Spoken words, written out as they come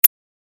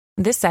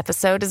This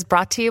episode is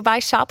brought to you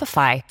by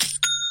Shopify.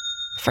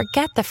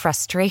 Forget the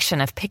frustration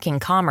of picking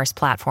commerce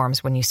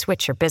platforms when you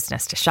switch your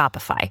business to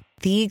Shopify,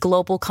 the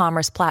global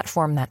commerce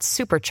platform that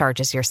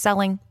supercharges your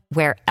selling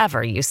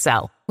wherever you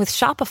sell. With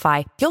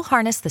Shopify, you'll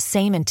harness the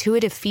same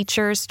intuitive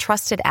features,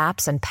 trusted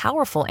apps, and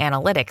powerful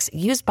analytics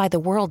used by the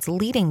world's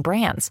leading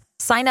brands.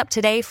 Sign up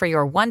today for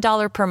your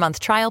 $1 per month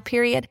trial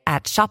period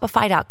at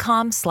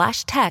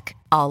shopify.com/tech,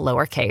 all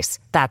lowercase.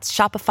 That's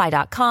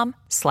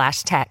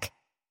shopify.com/tech.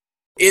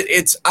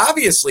 It's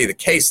obviously the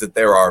case that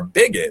there are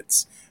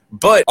bigots,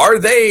 but are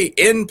they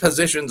in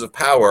positions of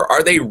power?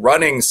 Are they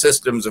running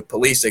systems of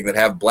policing that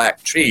have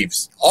black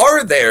chiefs?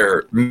 Are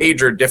there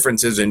major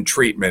differences in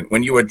treatment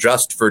when you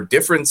adjust for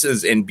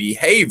differences in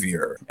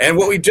behavior? And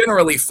what we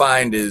generally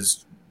find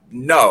is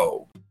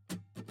no.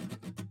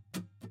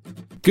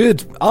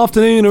 Good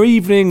afternoon or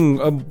evening,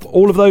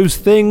 all of those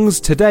things.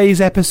 Today's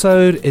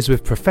episode is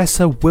with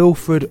Professor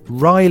Wilfred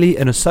Reilly,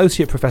 an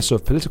Associate Professor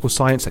of Political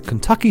Science at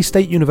Kentucky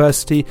State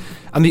University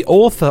and the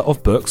author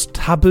of books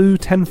Taboo,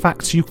 10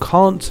 Facts You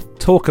Can't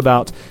Talk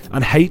About,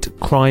 and Hate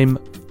Crime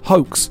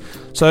Hoax.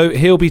 So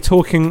he'll be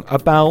talking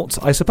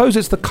about, I suppose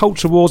it's the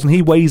culture wars, and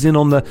he weighs in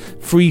on the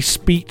free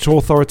speech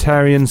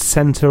authoritarian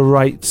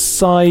centre-right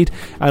side,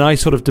 and I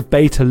sort of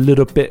debate a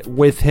little bit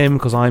with him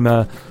because I'm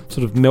a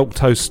sort of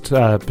milquetoast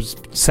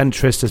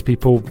centrist, as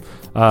people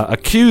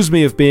accuse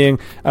me of being,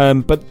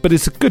 but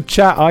it's a good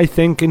chat, I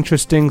think.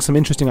 Some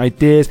interesting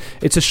ideas.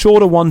 It's a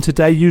shorter one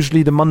today.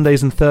 Usually the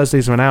Mondays and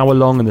Thursdays are an hour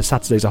long and the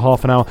Saturdays are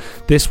half an hour.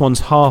 This one's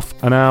half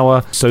an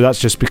hour, so that's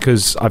just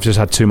because I've just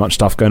had too much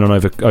stuff going on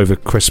over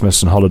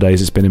Christmas and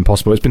holidays. It's been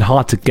impossible. It's been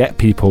hard to get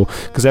people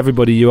because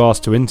everybody you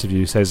ask to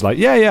interview says like,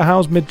 yeah,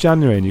 how's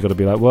mid-January? And you've got to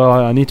be like, well,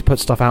 I need to put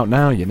stuff out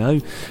now,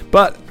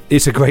 but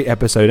it's a great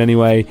episode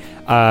anyway.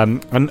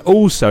 And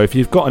also, if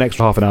you've got an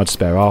extra half an hour to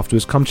spare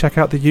afterwards, come check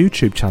out the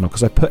YouTube channel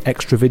because I put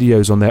extra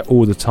videos on there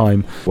all the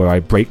time where I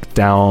break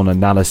down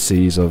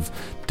analyses of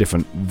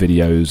different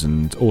videos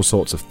and all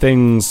sorts of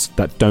things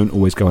that don't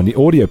always go on the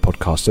audio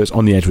podcast. So it's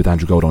On the Edge with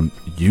Andrew Gold on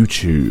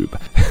YouTube.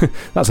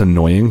 That's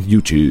annoying.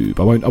 YouTube.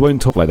 I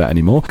won't talk like that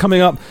anymore.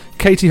 Coming up,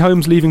 Katie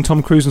Holmes leaving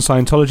Tom Cruise and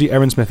Scientology.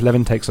 Erin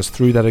Smith-Levin takes us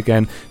through that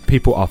again.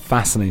 People are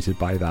fascinated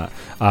by that.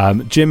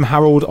 Jim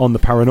Harold on the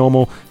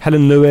paranormal.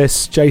 Helen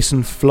Lewis,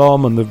 Jason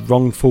Flom on the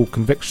wrongful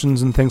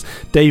convictions and things.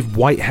 Dave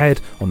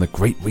Whitehead on the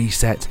Great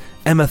Reset.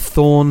 Emma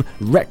Thorne,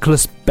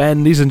 Reckless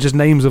Ben, these are just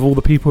names of all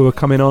the people who are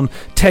coming on.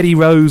 Teddy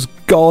Rose,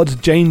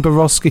 God, Jane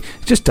Borowski.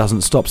 It just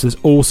doesn't stop. So there's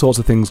all sorts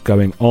of things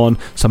going on.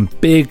 Some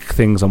big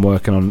things I'm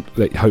working on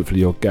that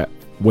hopefully you'll get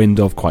wind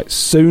of quite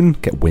soon.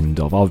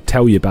 I'll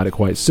tell you about it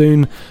quite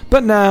soon.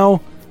 But now,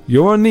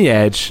 you're on the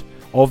edge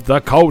of the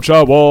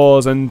culture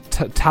wars and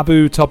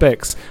taboo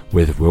topics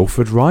with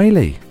Wilfred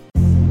Reilly.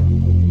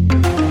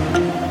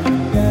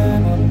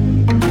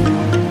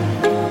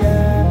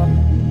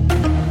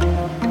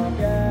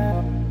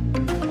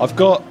 I've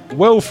got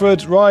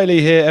Wilfred Reilly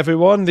here,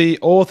 everyone, the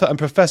author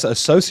and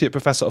associate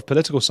professor of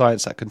political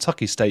science at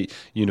Kentucky State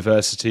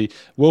University.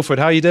 Wilfred,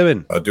 how are you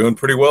doing? Doing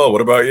pretty well.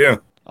 What about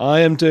you?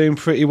 I am doing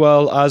pretty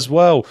well as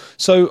well.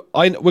 So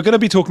we're going to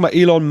be talking about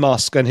Elon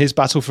Musk and his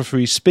battle for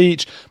free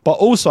speech, but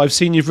also I've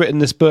seen you've written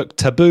this book,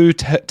 Taboo,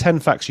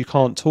 10 Facts You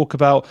Can't Talk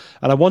About,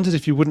 and I wondered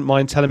if you wouldn't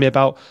mind telling me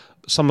about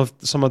some of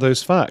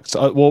those facts.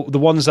 Well, the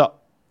ones that,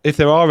 if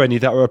there are any,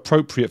 that are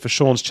appropriate for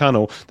Sean's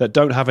channel that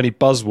don't have any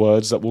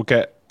buzzwords that will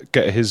get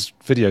his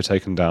video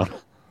taken down.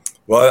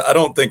 Well, I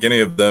don't think any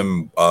of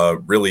them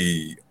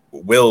really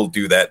will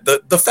do that.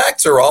 The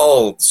facts are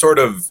all sort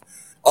of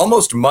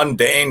almost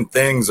mundane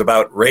things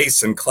about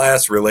race and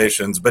class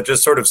relations, but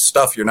just sort of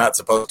stuff you're not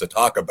supposed to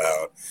talk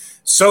about.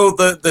 So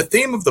the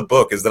theme of the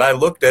book is that I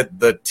looked at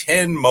the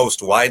 10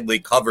 most widely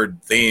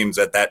covered themes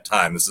at that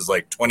time. This is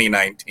like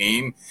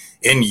 2019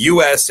 in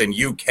US and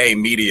UK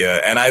media.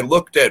 And I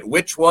looked at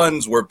which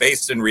ones were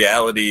based in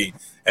reality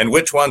and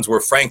which ones were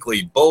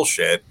frankly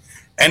bullshit.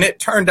 And it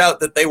turned out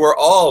that they were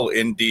all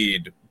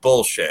indeed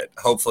bullshit.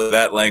 Hopefully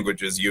that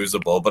language is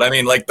usable. But I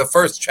mean, like the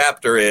first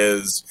chapter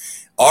is,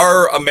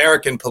 are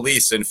American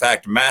police in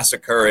fact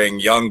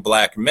massacring young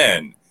black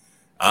men?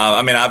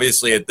 I mean,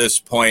 obviously at this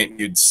point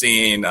you'd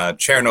seen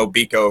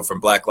Chernobyl from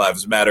Black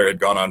Lives Matter had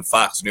gone on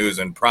Fox News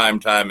in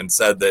prime time and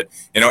said that,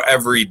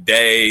 every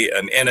day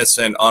an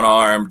innocent,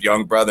 unarmed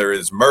young brother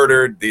is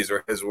murdered. These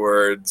are his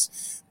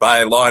words.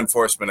 By law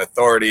enforcement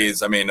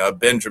authorities. I mean,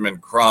 Benjamin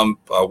Crump,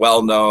 a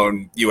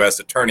well-known U.S.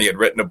 attorney, had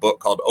written a book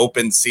called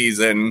Open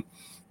Season,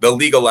 The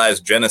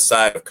Legalized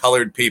Genocide of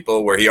Colored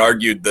People, where he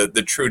argued that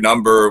the true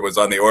number was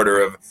on the order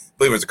of, I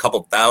believe it was a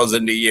couple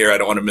thousand a year. I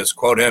don't want to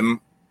misquote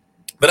him.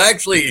 But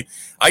actually,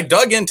 I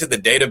dug into the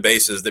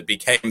databases that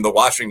became the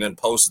Washington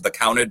Post, the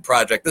Counted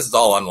Project. This is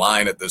all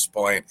online at this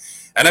point.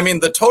 And I mean,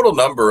 the total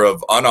number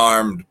of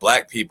unarmed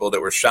black people that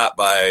were shot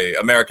by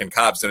American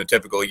cops in a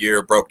typical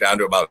year broke down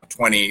to about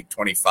 20,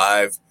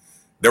 25.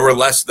 There were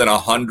less than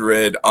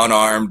 100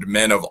 unarmed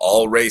men of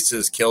all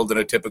races killed in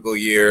a typical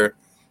year.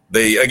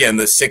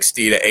 The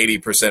 60 to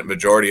 80%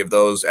 majority of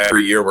those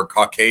every year were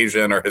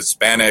Caucasian or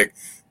Hispanic.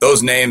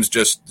 Those names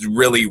just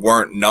really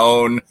weren't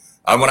known.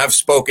 When I've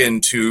spoken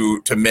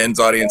to men's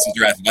audiences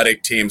or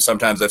athletic teams,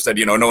 sometimes I've said,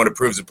 no one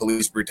approves of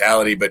police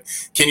brutality, but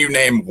can you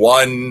name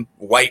one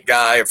white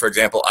guy, for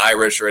example,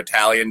 Irish or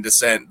Italian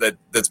descent,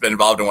 that's been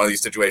involved in one of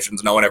these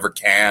situations? No one ever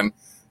can.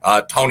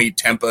 Tony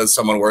Tempa is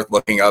someone worth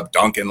looking up,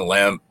 Duncan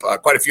Lemp,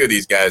 quite a few of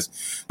these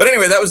guys. But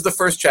anyway, that was the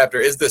first chapter.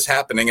 Is this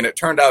happening? And it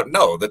turned out,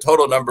 no. The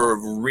total number of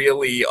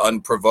really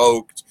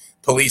unprovoked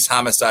police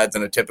homicides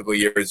in a typical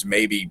year is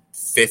maybe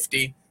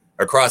 50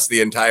 across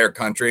the entire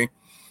country.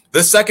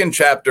 The second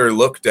chapter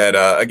looked at,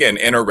 again,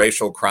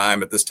 interracial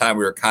crime. At this time,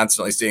 we were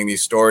constantly seeing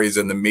these stories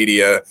in the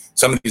media.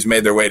 Some of these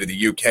made their way to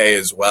the UK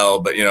as well.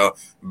 But,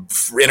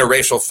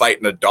 interracial fight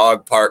in a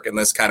dog park and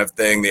this kind of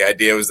thing. The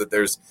idea was that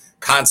there's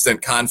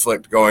constant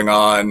conflict going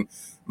on,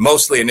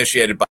 mostly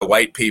initiated by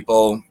white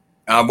people.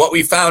 What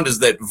we found is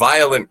that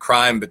violent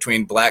crime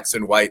between blacks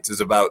and whites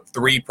is about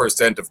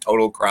 3% of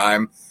total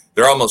crime.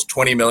 There are almost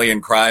 20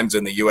 million crimes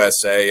in the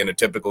USA in a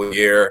typical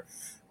year.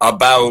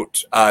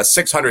 About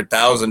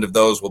 600,000 of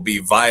those will be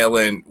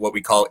violent, what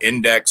we call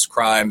index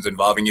crimes,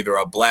 involving either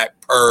a black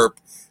perp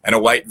and a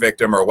white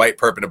victim or a white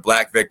perp and a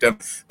black victim.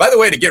 By the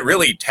way, to get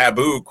really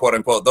taboo, quote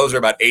unquote, those are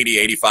about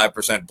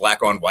 85%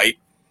 black on white.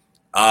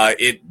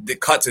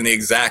 It cuts in the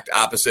exact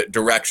opposite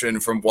direction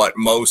from what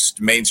most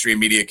mainstream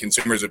media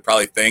consumers would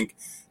probably think,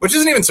 which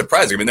isn't even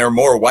surprising. I mean, there are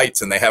more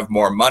whites and they have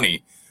more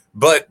money.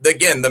 But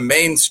again, the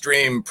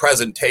mainstream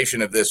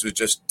presentation of this was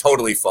just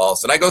totally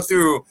false. And I go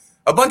through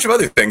a bunch of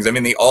other things. I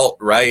mean, the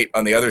alt-right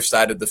on the other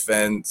side of the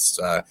fence,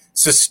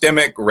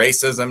 systemic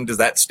racism, does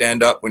that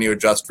stand up when you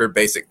adjust for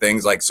basic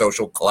things like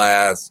social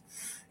class,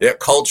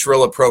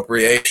 cultural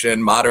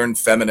appropriation, modern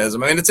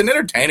feminism? I mean, it's an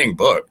entertaining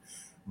book.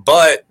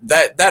 But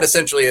that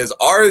essentially is,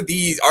 are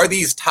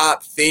these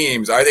top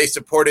themes, are they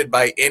supported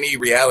by any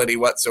reality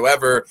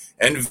whatsoever?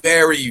 And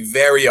very,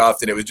 very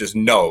often it was just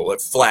no, like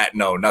flat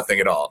no, nothing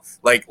at all.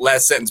 Like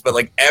last sentence, but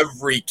like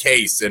every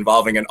case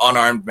involving an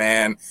unarmed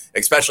man,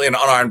 especially an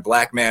unarmed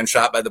black man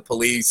shot by the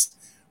police,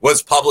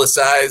 was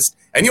publicized.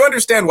 And you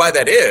understand why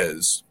that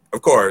is,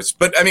 of course.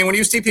 But I mean, when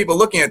you see people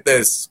looking at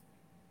this,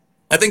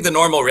 I think the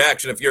normal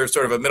reaction, if you're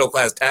sort of a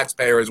middle-class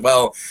taxpayer as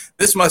well,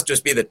 this must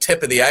just be the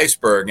tip of the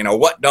iceberg.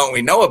 What don't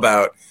we know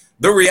about?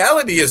 The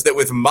reality is that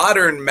with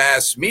modern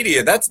mass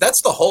media, that's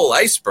the whole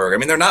iceberg. I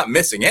mean, they're not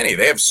missing any.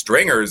 They have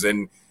stringers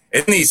in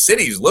these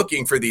cities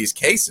looking for these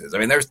cases. I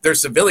mean,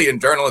 there's civilian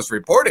journalists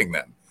reporting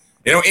them.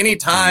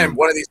 Anytime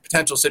one of these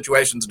potential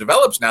situations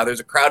develops now, there's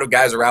a crowd of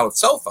guys around with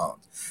cell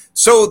phones.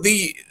 So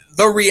the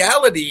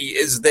reality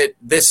is that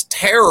this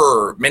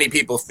terror many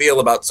people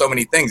feel about so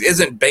many things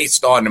isn't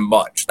based on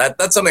much.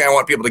 That's something I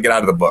want people to get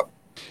out of the book.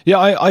 Yeah,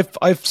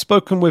 I've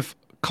spoken with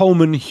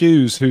Coleman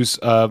Hughes, who's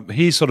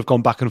he's sort of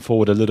gone back and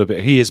forward a little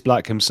bit. He is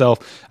black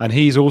himself, and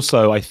he's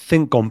also, I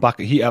think, gone back.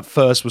 He at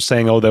first was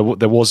saying,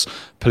 there was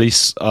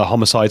police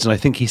homicides, and I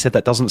think he said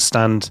that doesn't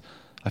stand.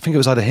 I think it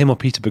was either him or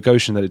Peter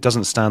Boghossian, that it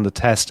doesn't stand the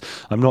test.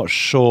 I'm not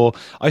sure.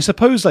 I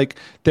suppose,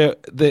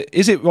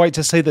 is it right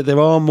to say that there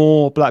are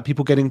more black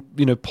people getting,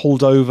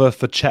 pulled over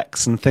for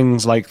checks and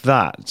things like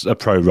that, a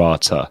pro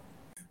rata?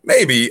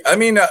 Maybe. I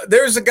mean,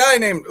 there's a guy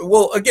named,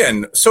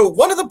 so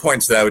one of the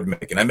points that I would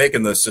make, and I make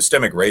in the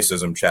systemic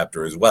racism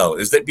chapter as well,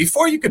 is that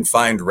before you can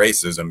find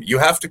racism, you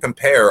have to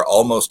compare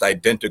almost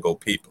identical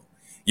people.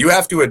 You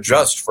have to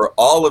adjust for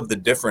all of the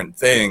different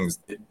things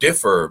that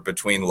differ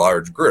between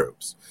large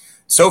groups.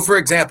 So, for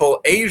example,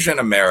 Asian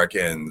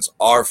Americans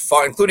are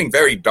far, including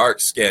very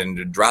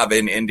dark-skinned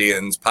Dravidian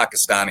Indians,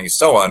 Pakistanis,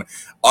 so on,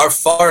 are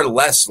far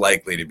less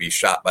likely to be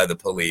shot by the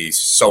police,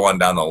 so on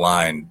down the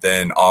line,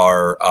 than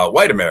are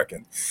white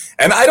Americans.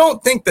 And I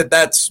don't think that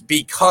that's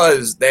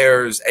because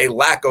there's a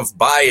lack of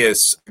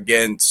bias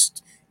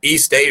against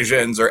East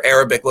Asians or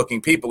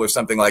Arabic-looking people or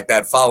something like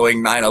that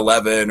following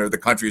 9/11 or the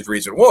country's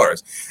recent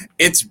wars.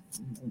 It's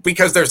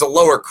because there's a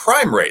lower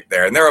crime rate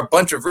there, and there are a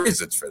bunch of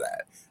reasons for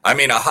that. I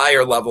mean, a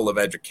higher level of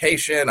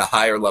education, a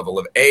higher level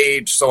of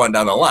age, so on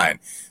down the line.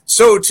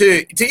 So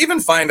to even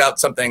find out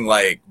something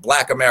like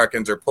black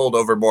Americans are pulled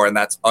over more and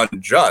that's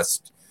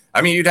unjust,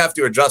 I mean, you'd have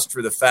to adjust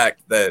for the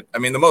fact that, I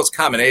mean, the most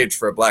common age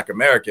for a black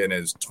American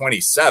is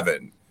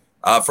 27.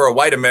 For a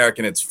white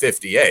American, it's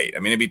 58. I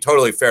mean, it'd be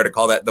totally fair to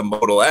call that the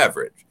modal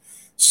average.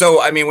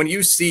 So, I mean, when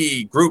you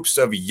see groups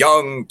of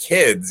young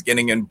kids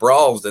getting in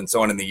brawls and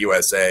so on in the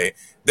USA,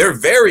 they're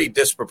very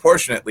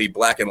disproportionately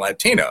black and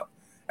Latino.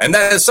 And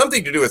that has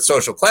something to do with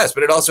social class,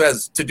 but it also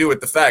has to do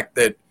with the fact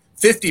that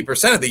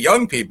 50% of the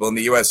young people in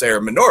the USA are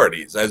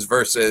minorities, as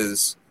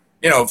versus,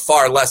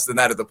 far less than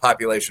that of the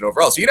population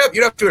overall. So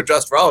you'd have to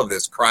adjust for all of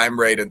this crime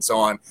rate and so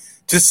on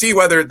to see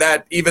whether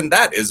that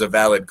is a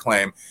valid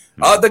claim.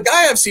 The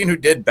guy I've seen who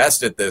did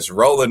best at this,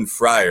 Roland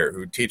Fryer,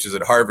 who teaches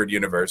at Harvard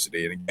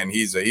University, and again,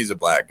 he's a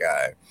black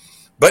guy.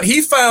 But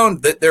he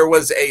found that there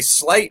was a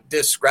slight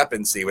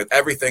discrepancy with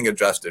everything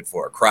adjusted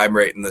for, crime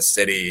rate in the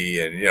city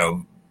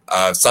and,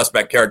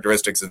 suspect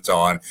characteristics and so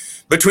on,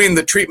 between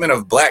the treatment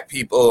of black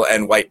people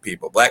and white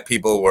people. Black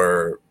people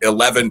were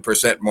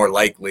 11% more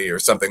likely or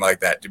something like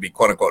that to be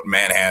quote unquote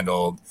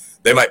manhandled.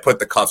 They might put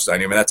the cuffs on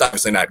you, and that's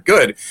obviously not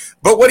good.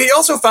 But what he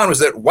also found was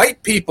that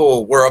white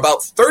people were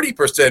about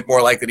 30%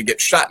 more likely to get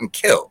shot and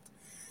killed.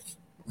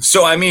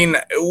 So, I mean,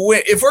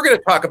 if we're going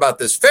to talk about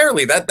this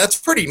fairly, that's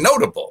pretty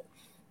notable.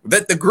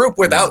 That the group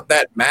without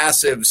that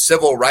massive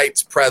civil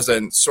rights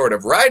presence sort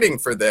of riding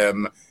for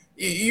them,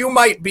 you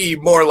might be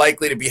more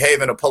likely to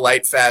behave in a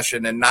polite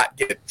fashion and not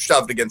get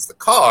shoved against the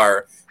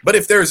car. But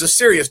if there's a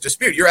serious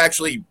dispute, you're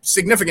actually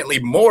significantly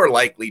more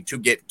likely to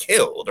get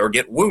killed or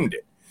get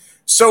wounded.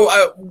 So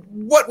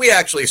what we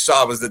actually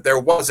saw was that there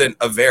wasn't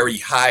a very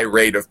high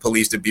rate of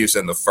police abuse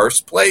in the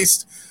first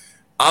place.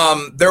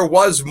 There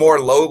was more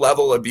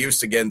low-level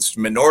abuse against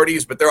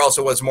minorities, but there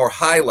also was more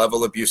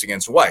high-level abuse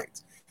against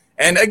whites.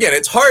 And again,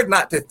 it's hard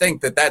not to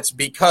think that that's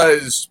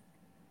because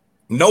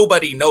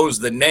nobody knows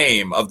the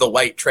name of the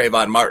white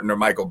Trayvon Martin or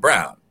Michael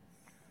Brown.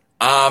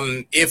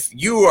 If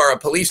you are a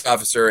police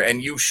officer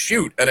and you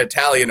shoot an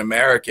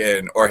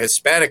Italian-American or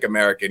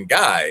Hispanic-American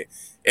guy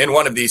in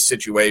one of these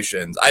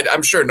situations,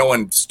 I'm sure no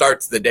one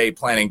starts the day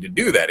planning to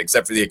do that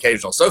except for the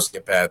occasional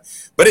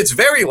sociopath, but it's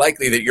very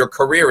likely that your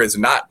career is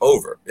not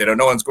over.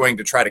 No one's going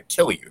to try to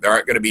kill you. There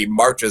aren't going to be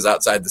marches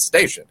outside the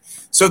station.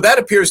 So that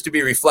appears to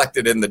be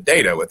reflected in the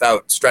data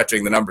without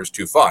stretching the numbers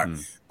too far.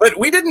 But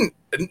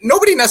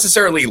nobody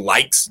necessarily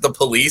likes the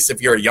police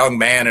if you're a young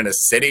man in a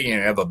city and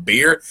you have a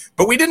beer,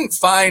 but we didn't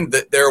find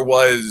that there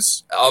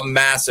was a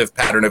massive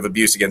pattern of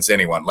abuse against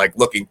anyone, like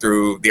looking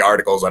through the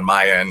articles on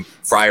my end,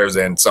 Fryer's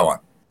end, so on.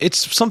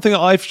 It's something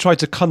that I've tried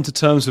to come to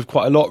terms with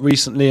quite a lot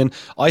recently, and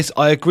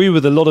I agree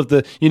with a lot of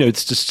the,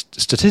 it's just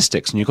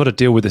statistics, and you've got to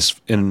deal with this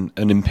in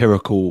an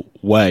empirical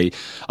way.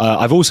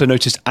 I've also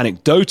noticed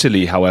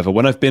anecdotally, however,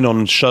 when I've been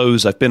on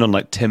shows, I've been on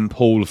like Tim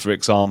Pool, for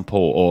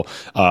example,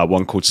 or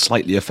one called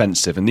Slightly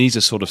Offensive, and these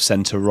are sort of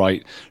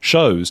centre-right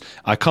shows.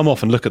 I come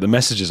off and look at the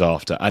messages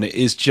after, and it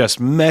is just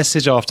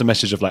message after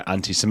message of like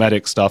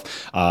anti-Semitic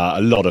stuff,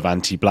 a lot of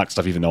anti-black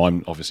stuff, even though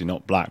I'm obviously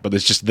not black, but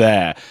it's just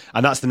there.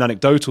 And that's the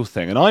anecdotal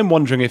thing. And I'm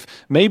wondering if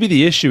maybe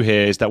the issue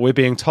here is that we're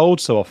being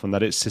told so often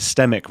that it's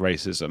systemic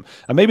racism.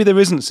 And maybe there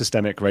isn't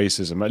systemic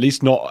racism, at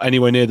least not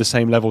anywhere near the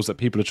same levels that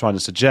people are trying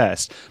to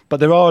suggest. But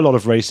there are a lot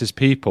of racist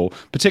people,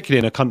 particularly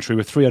in a country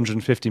with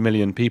 350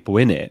 million people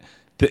in it,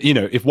 that,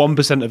 if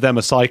 1% of them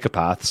are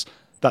psychopaths,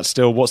 that's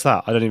still, what's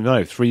that? I don't even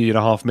know,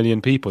 3.5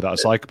 million people that are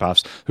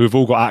psychopaths who have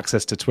all got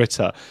access to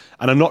Twitter.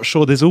 And I'm not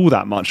sure there's all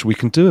that much we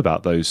can do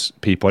about those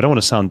people. I don't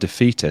want to sound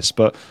defeatist,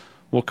 but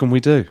what can we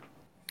do?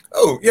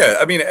 Oh, yeah.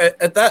 I mean,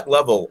 at that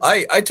level,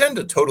 I tend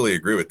to totally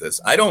agree with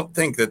this. I don't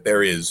think that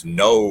there is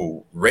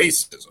no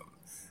racism.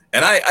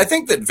 And I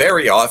think that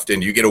very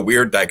often you get a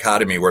weird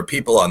dichotomy where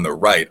people on the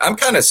right, I'm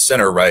kind of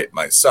center right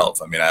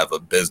myself. I mean, I have a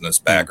business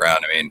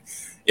background. I mean,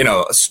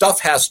 stuff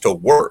has to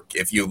work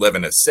if you live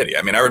in a city.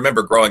 I mean, I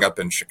remember growing up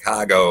in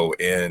Chicago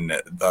in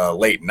the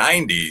late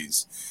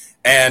 90s.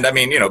 And I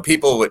mean,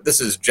 people,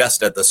 this is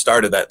just at the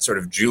start of that sort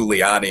of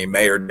Giuliani,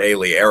 Mayor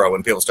Daley era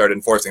when people started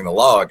enforcing the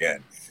law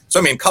again. So,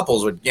 I mean,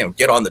 couples would,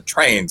 get on the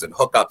trains and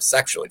hook up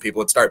sexually. People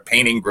would start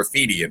painting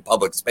graffiti in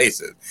public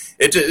spaces.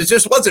 It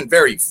just wasn't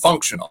very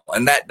functional.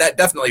 And that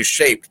definitely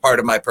shaped part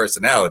of my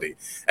personality.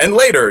 And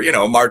later,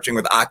 marching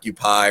with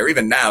Occupy, or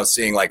even now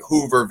seeing like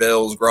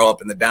Hoovervilles grow up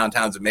in the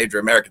downtowns of major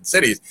American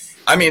cities.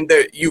 I mean,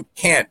 you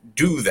can't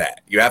do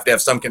that. You have to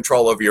have some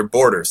control over your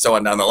borders, so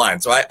on down the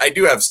line. So I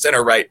do have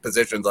center-right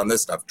positions on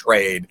this stuff,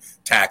 trade,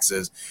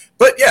 taxes.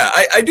 But yeah,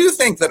 I do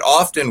think that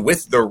often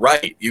with the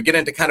right, you get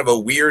into kind of a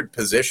weird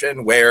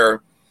position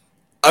where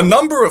a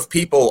number of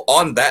people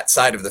on that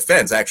side of the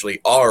fence actually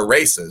are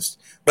racist.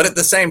 But at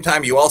the same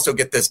time, you also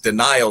get this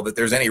denial that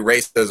there's any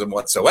racism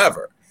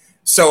whatsoever.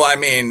 So, I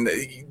mean,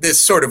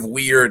 this sort of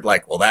weird,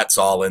 like, well, that's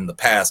all in the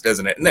past,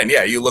 isn't it? And then,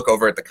 yeah, you look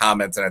over at the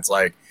comments and it's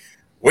like,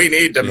 we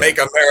need to make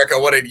America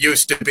what it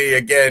used to be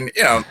again.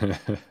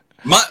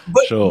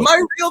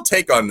 My real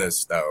take on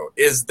this, though,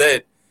 is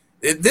that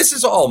this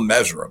is all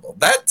measurable.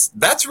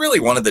 That's really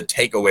one of the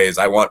takeaways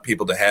I want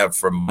people to have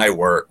from my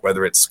work,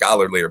 whether it's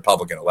scholarly or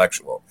public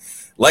intellectual.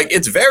 Like,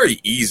 it's very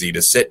easy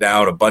to sit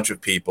down a bunch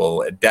of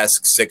people at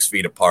desks 6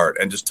 feet apart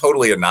and just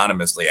totally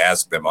anonymously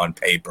ask them on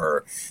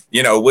paper,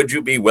 would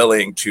you be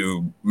willing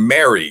to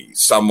marry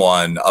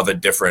someone of a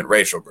different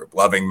racial group,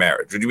 loving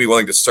marriage? Would you be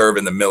willing to serve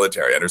in the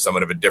military under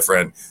someone of a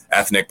different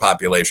ethnic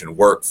population,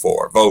 work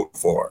for, vote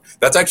for?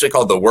 That's actually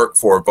called the work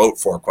for, vote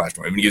for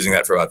question. We've been using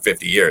that for about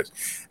 50 years.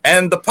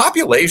 And the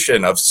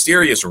population of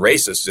serious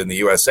racists in the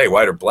USA,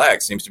 white or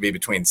black, seems to be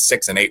between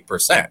 6 and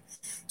 8%.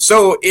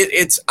 So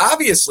it's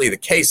obviously the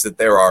case that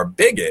there are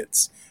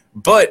bigots,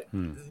 but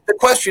the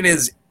question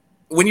is,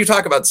 when you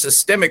talk about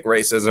systemic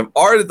racism,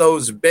 are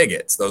those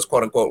bigots, those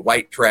quote-unquote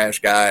white trash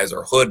guys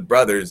or hood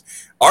brothers,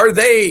 are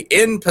they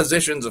in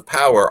positions of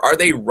power? Are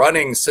they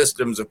running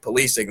systems of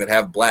policing that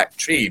have black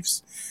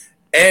chiefs?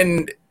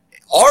 And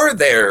are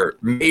there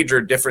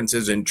major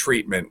differences in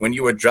treatment when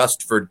you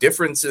adjust for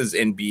differences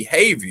in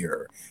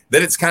behavior,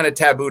 that it's kind of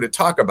taboo to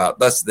talk about,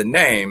 thus the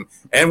name.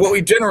 And what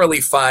we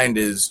generally find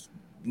is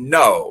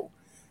no.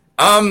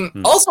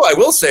 Also, I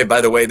will say,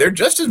 by the way, there are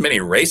just as many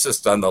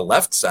racists on the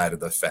left side of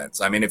the fence.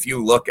 I mean, if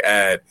you look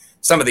at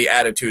some of the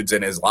attitudes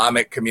in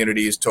Islamic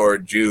communities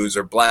toward Jews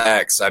or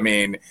blacks, I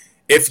mean,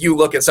 if you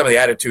look at some of the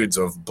attitudes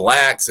of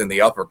blacks in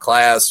the upper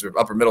class or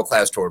upper middle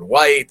class toward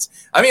whites,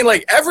 I mean,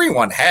 like,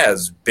 everyone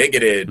has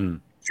bigoted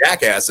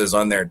jackasses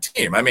on their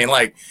team. I mean,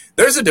 like,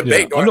 there's a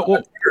debate going on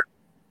Twitter.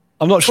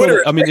 I'm not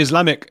sure. I mean, the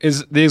Islamic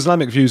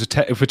views,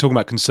 if we're talking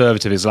about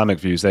conservative Islamic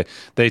views,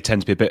 they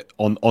tend to be a bit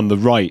on the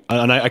right.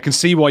 And I can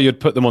see why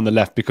you'd put them on the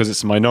left, because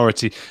it's a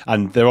minority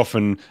and they're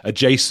often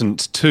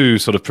adjacent to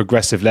sort of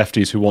progressive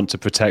lefties who want to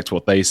protect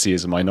what they see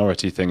as a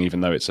minority thing,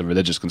 even though it's a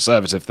religious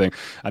conservative thing.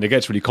 And it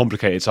gets really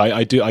complicated. So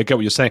I get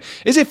what you're saying.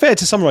 Is it fair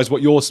to summarize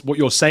what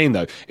you're saying,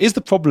 though? Is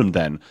the problem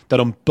then that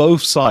on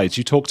both sides,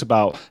 you talked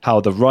about how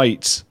the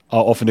right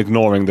are often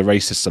ignoring the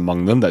racists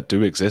among them that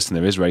do exist, and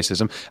there is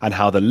racism, and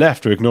how the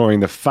left are ignoring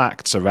the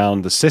facts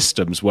around the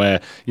systems where,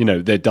 you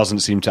know, there doesn't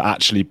seem to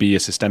actually be a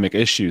systemic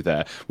issue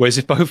there. Whereas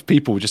if both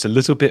people were just a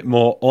little bit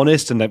more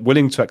honest and they're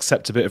willing to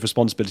accept a bit of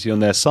responsibility on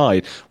their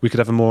side, we could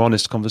have a more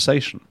honest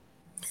conversation.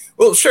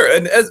 Well, sure.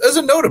 And as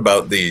a note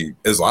about the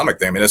Islamic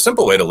thing, I mean, a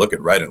simple way to look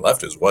at right and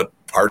left is what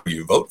party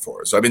you vote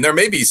for. So, I mean, there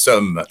may be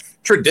some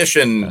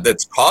tradition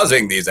that's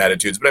causing these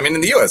attitudes, but I mean,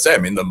 in the USA, I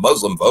mean, the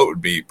Muslim vote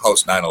would be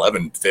post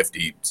 9/11,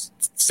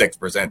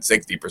 56%,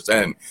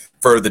 60%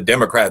 for the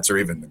Democrats or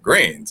even the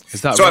Greens.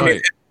 Is that so, right? I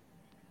mean,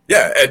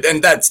 yeah,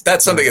 and that's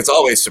something that's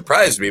always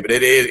surprised me, but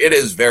it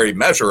is very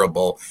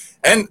measurable.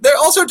 And there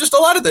also just a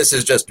lot of this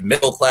is just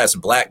middle-class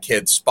black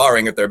kids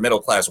sparring at their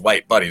middle-class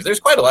white buddies. There's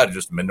quite a lot of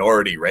just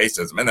minority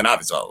racism. And then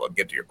obviously I'll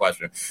get to your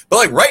question. But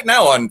like right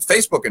now on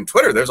Facebook and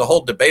Twitter, there's a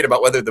whole debate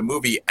about whether the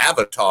movie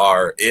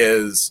Avatar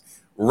is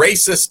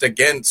racist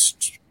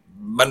against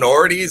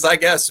minorities, I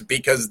guess,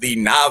 because the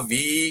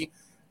Na'vi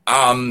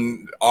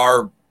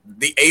are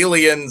the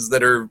aliens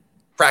that are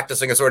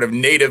practicing a sort of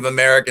Native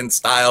American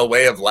style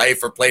way of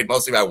life are played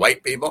mostly by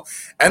white people.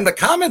 And the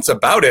comments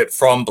about it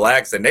from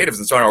blacks and natives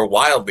and so on are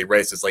wildly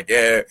racist. Like,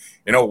 yeah,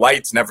 you know,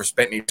 whites never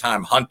spent any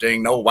time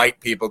hunting. No white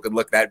people could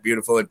look that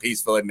beautiful and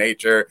peaceful in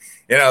nature.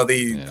 You know,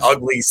 the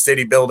ugly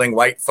city building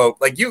white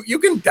folk. Like you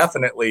can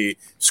definitely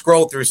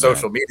scroll through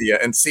social media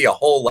and see a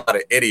whole lot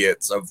of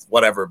idiots of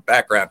whatever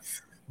background.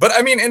 But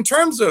I mean, in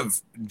terms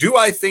of, do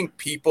I think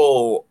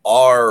people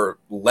are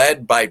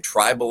led by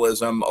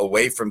tribalism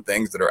away from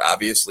things that are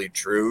obviously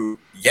true?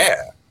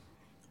 Yeah.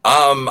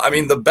 I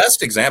mean, the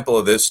best example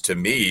of this to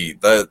me,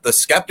 the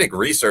Skeptic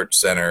Research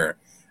Center,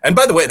 and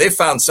by the way, they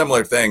found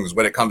similar things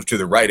when it comes to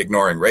the right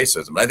ignoring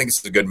racism. I think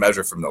it's a good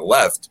measure from the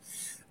left.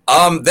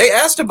 They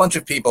asked a bunch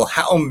of people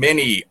how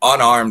many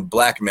unarmed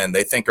black men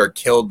they think are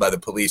killed by the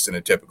police in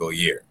a typical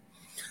year.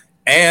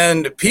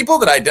 And people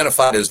that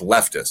identified as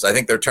leftists, I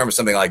think their term is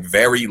something like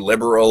very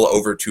liberal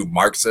over to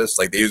Marxist,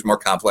 like they use more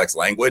complex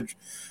language.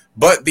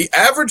 But the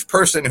average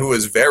person who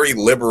is very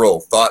liberal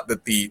thought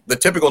that the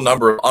typical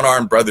number of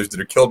unarmed brothers that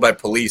are killed by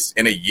police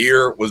in a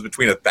year was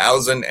between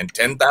 1,000 and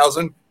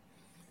 10,000.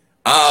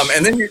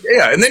 And then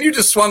you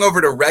just swung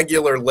over to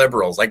regular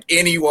liberals, like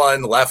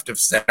anyone left of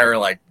center,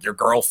 like your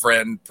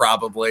girlfriend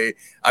probably.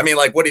 I mean,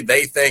 like, what did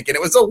they think? And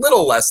it was a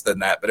little less than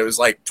that, but it was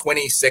like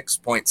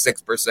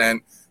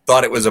 26.6%.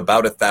 Thought it was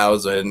about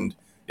 1,000,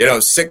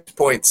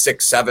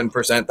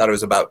 6.67% thought it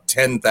was about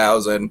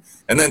 10,000,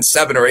 and then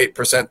 7 or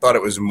 8% thought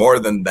it was more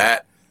than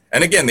that.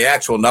 And again, the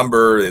actual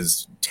number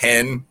is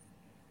 10.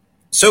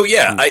 So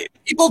yeah,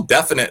 people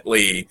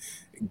definitely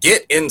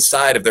get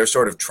inside of their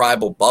sort of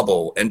tribal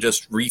bubble and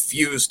just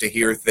refuse to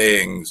hear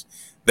things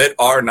that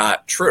are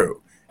not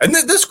true. And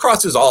this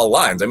crosses all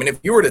lines. I mean,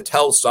 if you were to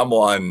tell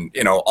someone,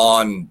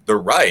 on the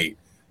right,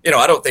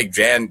 I don't think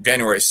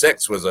January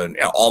 6th was an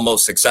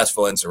almost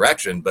successful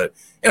insurrection, but,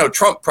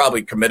 Trump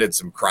probably committed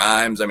some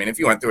crimes. I mean, if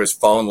you went through his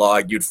phone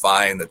log, you'd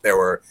find that there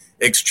were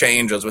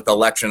exchanges with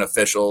election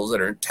officials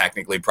that are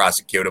technically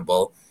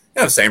prosecutable.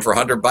 Same for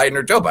Hunter Biden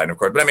or Joe Biden, of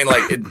course. But I mean,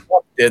 like,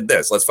 Trump did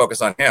this. Let's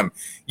focus on him.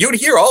 You'd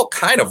hear all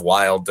kind of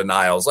wild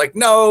denials, like,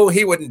 no,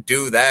 he wouldn't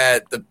do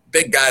that. The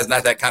big guy's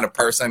not that kind of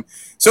person.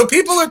 So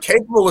people are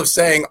capable of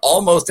saying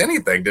almost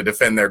anything to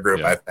defend their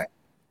group, I think.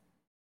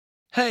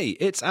 Hey,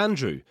 it's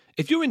Andrew.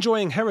 If you're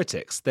enjoying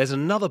Heretics, there's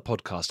another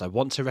podcast I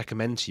want to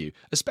recommend to you,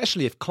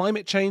 especially if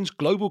climate change,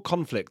 global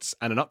conflicts,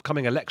 and an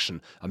upcoming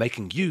election are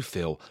making you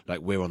feel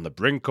like we're on the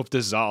brink of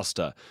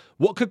disaster.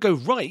 What Could Go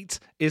Right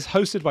is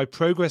hosted by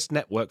Progress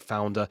Network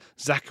founder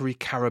Zachary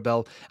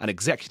Karabell and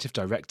executive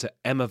director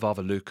Emma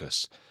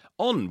Varvaloucas.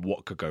 On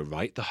What Could Go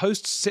Right, the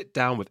hosts sit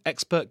down with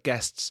expert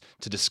guests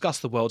to discuss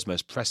the world's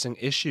most pressing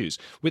issues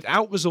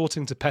without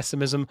resorting to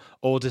pessimism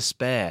or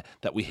despair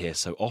that we hear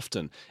so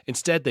often.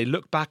 Instead, they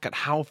look back at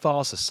how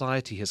far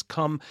society has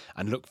come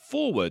and look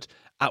forward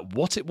at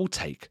what it will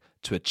take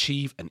to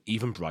achieve an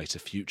even brighter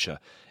future.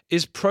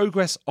 Is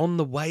progress on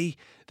the way?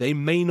 They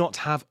may not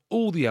have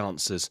all the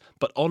answers,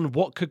 but on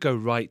What Could Go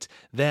Right,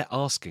 they're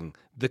asking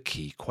the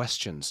key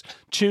questions.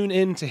 Tune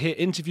in to hear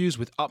interviews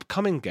with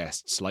upcoming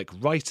guests like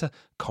writer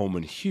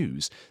Coleman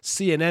Hughes,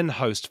 CNN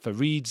host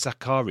Fareed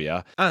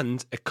Zakaria,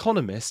 and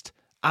economist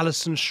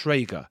Alison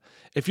Schrager.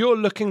 If you're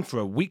looking for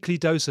a weekly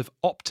dose of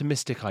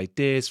optimistic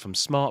ideas from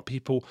smart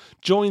people,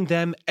 join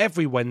them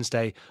every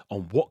Wednesday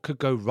on What Could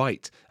Go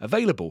Right,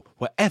 available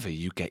wherever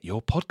you get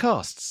your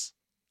podcasts.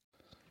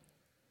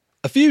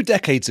 A few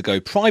decades ago,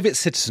 private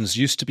citizens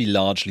used to be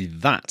largely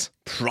that,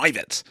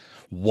 private.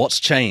 What's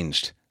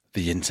changed?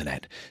 The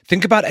internet.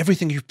 Think about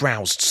everything you've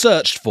browsed,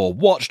 searched for,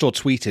 watched or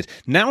tweeted.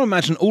 Now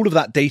imagine all of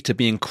that data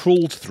being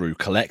crawled through,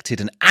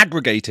 collected and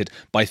aggregated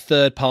by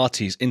third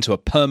parties into a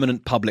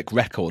permanent public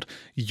record.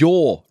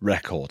 Your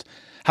record.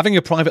 Having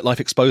your private life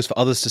exposed for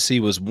others to see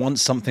was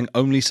once something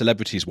only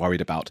celebrities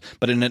worried about.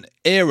 But in an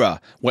era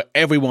where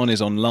everyone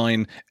is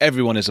online,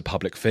 everyone is a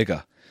public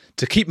figure.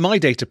 To keep my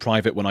data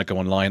private when I go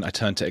online, I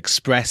turn to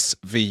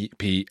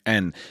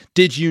ExpressVPN.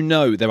 Did you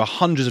know there are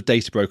hundreds of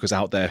data brokers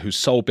out there whose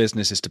sole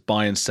business is to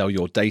buy and sell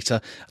your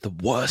data? The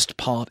worst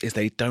part is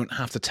they don't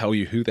have to tell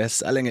you who they're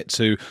selling it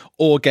to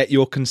or get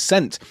your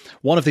consent.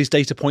 One of these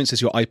data points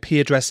is your IP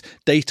address.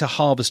 Data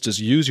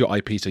harvesters use your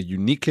IP to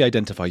uniquely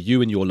identify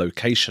you and your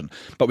location.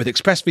 But with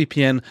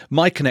ExpressVPN,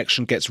 my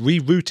connection gets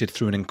rerouted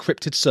through an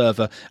encrypted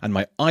server and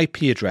my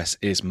IP address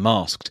is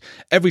masked.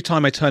 Every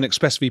time I turn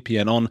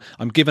ExpressVPN on,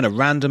 I'm given a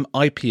random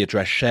IP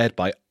address shared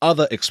by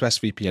other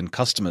ExpressVPN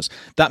customers.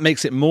 That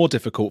makes it more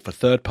difficult for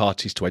third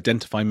parties to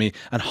identify me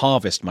and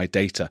harvest my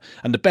data.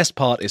 And the best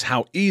part is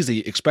how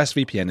easy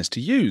ExpressVPN is to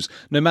use.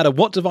 No matter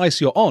what device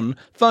you're on,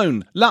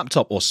 phone,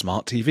 laptop or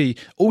smart TV,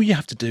 all you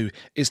have to do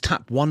is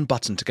tap one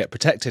button to get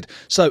protected.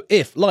 So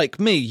if, like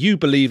me, you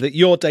believe that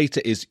your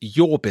data is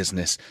your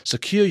business,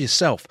 secure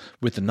yourself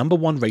with the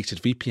 #1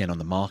 rated VPN on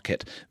the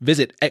market.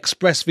 Visit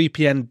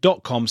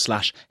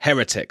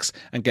expressvpn.com/heretics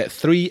and get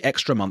 3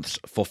 extra months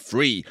for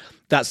free.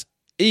 That's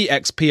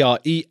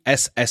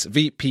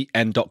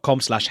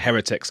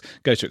expressvpn.com/heretics.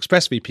 Go to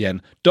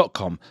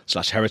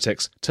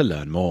expressvpn.com/heretics to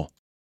learn more.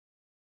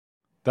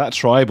 That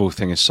tribal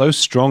thing is so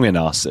strong in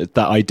us, that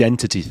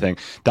identity thing,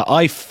 that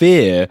I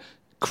fear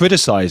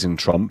criticizing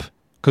Trump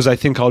because I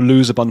think I'll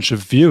lose a bunch of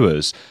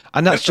viewers.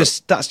 And that's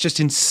just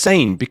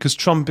insane, because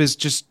Trump is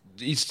just,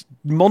 he's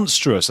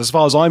monstrous as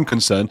far as I'm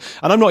concerned.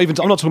 And I'm not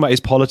talking about his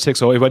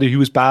politics or whether he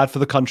was bad for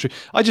the country.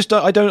 I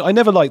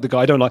never liked the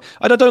guy. I don't like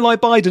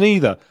Biden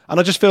either. And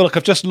I just feel like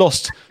I've just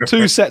lost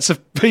 2 sets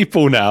of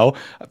people now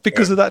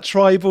because of that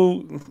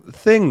tribal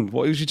thing.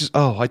 What you just,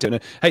 I don't know.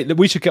 Hey,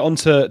 we should get on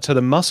to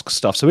the Musk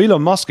stuff. So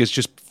Elon Musk is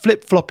just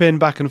flip-flopping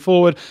back and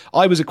forward.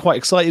 I was quite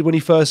excited when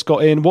he first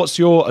got in. What's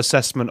your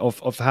assessment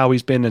of how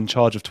he's been in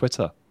charge of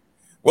Twitter?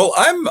 Well,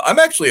 I'm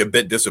actually a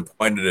bit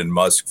disappointed in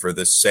Musk for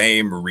the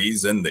same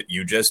reason that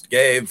you just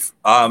gave.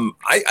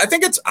 I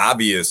think it's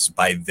obvious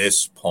by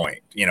this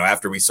point,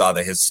 after we saw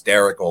the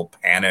hysterical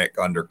panic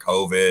under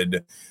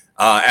COVID,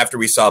 after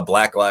we saw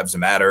Black Lives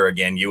Matter,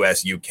 again,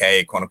 US,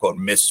 UK, quote unquote,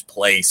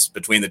 misplaced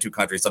between the two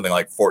countries, something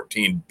like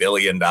 $14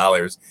 billion.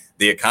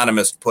 The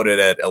Economist put it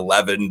at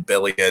 11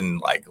 billion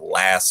like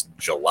last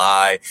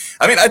July.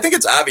 I mean, I think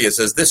it's obvious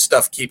as this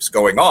stuff keeps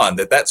going on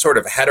that sort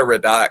of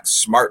heterodox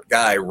smart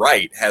guy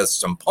right has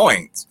some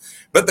points.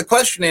 But the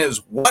question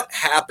is, what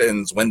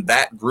happens when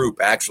that group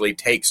actually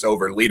takes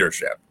over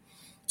leadership?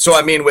 So,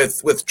 I mean,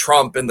 with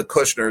Trump and the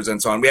Kushners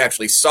and so on, we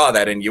actually saw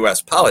that in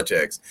U.S.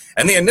 politics.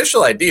 And the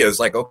initial idea is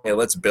like, okay,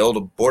 let's build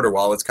a border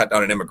wall, let's cut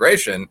down on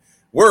immigration.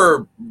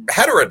 We're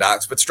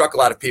heterodox, but struck a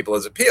lot of people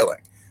as appealing.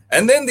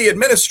 And then the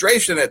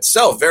administration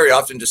itself very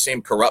often just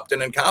seemed corrupt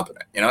and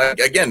incompetent.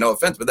 Again, no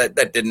offense, but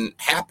that didn't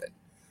happen.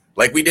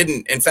 Like, we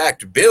didn't, in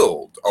fact,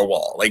 build a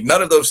wall. Like,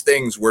 none of those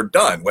things were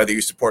done, whether you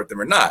support them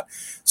or not.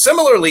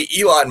 Similarly,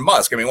 Elon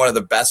Musk, one of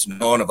the best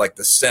known of like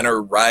the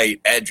center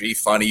right, edgy,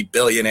 funny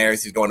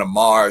billionaires. He's going to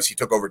Mars. He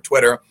took over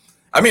Twitter.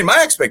 My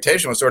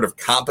expectation was sort of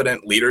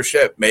competent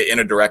leadership in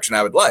a direction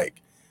I would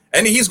like.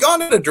 And he's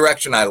gone in a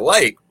direction I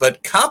like,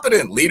 but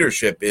competent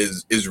leadership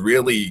is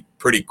really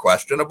pretty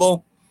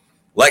questionable.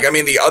 Like,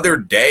 the other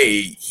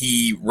day,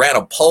 he ran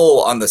a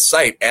poll on the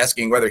site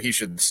asking whether he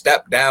should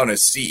step down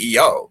as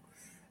CEO.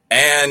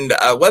 And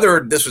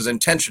whether this was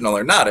intentional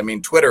or not,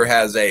 Twitter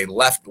has a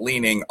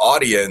left-leaning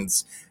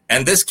audience,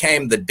 and this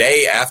came the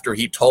day after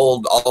he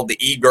told all the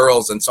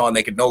e-girls and so on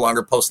they could no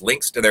longer post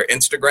links to their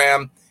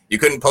Instagram. You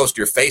couldn't post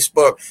your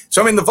Facebook.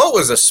 So, the vote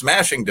was a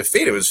smashing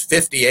defeat. It was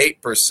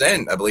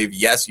 58%, I believe,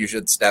 yes, you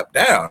should step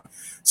down.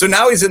 So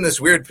now he's in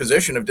this weird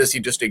position of, does he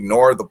just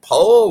ignore the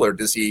poll, or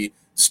does he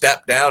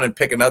step down and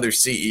pick another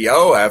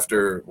CEO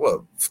after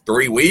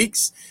 3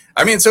 weeks?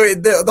 So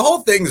the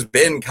whole thing's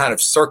been kind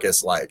of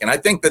circus-like. And I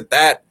think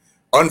that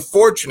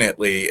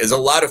unfortunately is a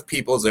lot of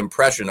people's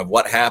impression of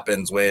what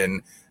happens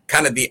when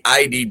kind of the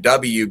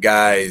IDW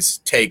guys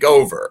take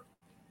over.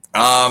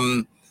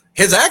 The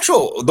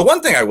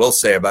one thing I will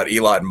say about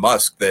Elon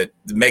Musk that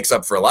makes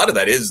up for a lot of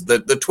that is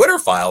the Twitter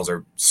files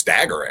are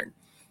staggering.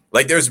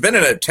 Like, there's been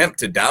an attempt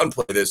to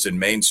downplay this in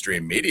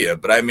mainstream media,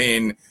 but I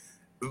mean,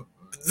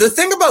 the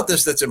thing about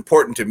this that's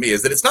important to me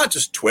is that it's not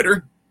just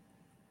Twitter.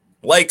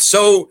 Like,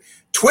 so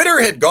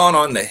Twitter had gone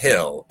on the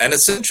Hill and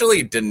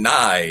essentially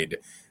denied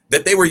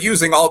that they were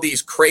using all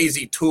these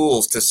crazy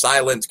tools to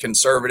silence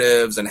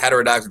conservatives and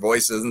heterodox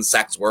voices and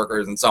sex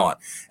workers and so on.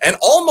 And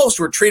almost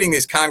were treating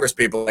these Congress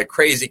people like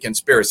crazy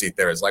conspiracy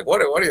theorists. Like, what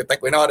do you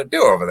think we know how to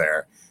do over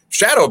there?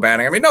 Shadow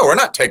banning. I mean, no, we're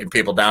not taking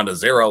people down to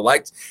 0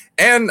 likes.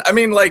 And I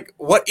mean, like,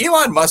 what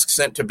Elon Musk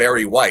sent to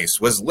Barry Weiss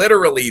was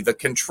literally the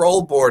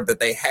control board that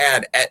they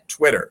had at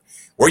Twitter,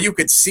 where you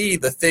could see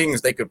the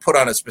things they could put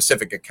on a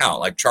specific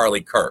account, like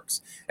Charlie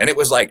Kirk's. And it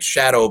was like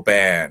shadow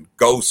ban,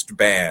 ghost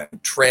ban,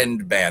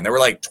 trend ban. There were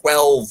like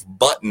 12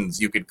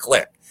 buttons you could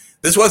click.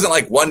 This wasn't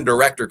like one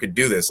director could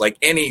do this. Like,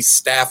 any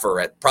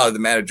staffer at probably the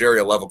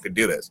managerial level could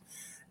do this.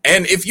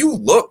 And if you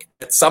look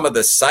at some of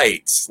the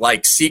sites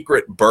like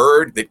Secret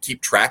Bird that keep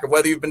track of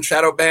whether you've been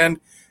shadow banned,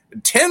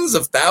 tens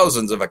of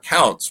thousands of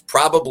accounts,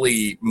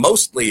 probably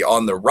mostly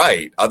on the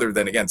right, other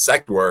than, again,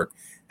 sect work,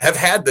 have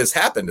had this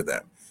happen to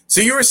them. So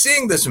you were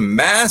seeing this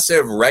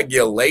massive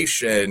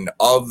regulation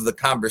of the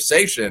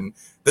conversation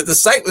that the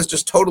site was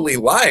just totally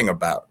lying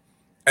about.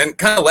 And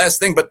kind of last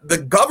thing, but the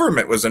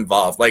government was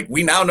involved. Like,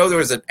 we now know there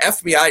was an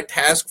FBI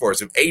task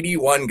force of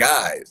 81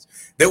 guys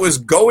that was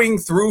going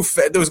through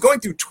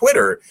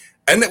Twitter,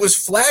 and that was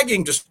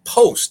flagging just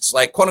posts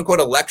like quote unquote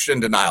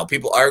election denial,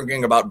 people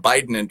arguing about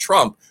Biden and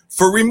Trump,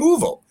 for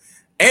removal.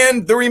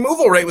 And the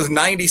removal rate was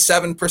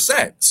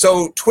 97%.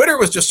 So Twitter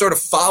was just sort of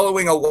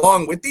following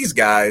along with these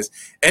guys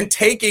and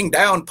taking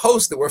down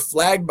posts that were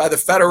flagged by the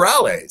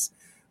federales.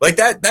 Like,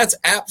 that's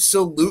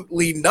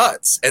absolutely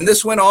nuts. And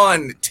this went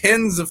on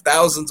tens of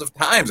thousands of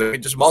times. I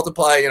mean, just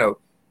multiply,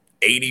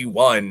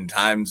 81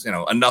 times,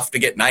 enough to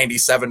get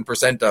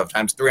 97% of,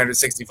 times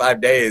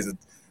 365 days. This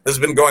has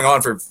been going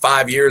on for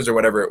 5 years or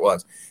whatever it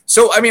was.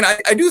 So, I mean,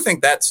 I do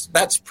think that's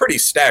pretty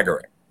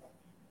staggering.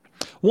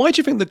 Why do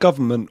you think the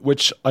government,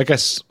 which I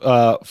guess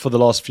for the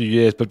last few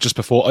years, but just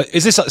before,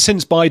 is this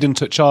since Biden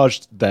took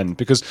charge then?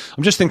 Because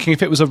I'm just thinking,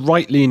 if it was a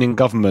right-leaning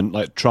government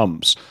like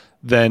Trump's,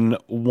 then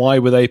why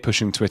were they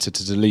pushing Twitter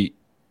to delete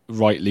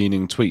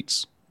right-leaning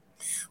tweets?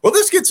 Well,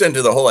 this gets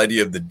into the whole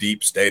idea of the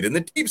deep state, and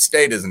the deep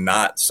state is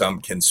not some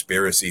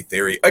conspiracy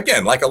theory.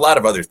 Again, like a lot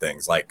of other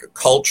things, like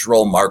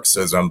cultural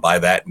Marxism by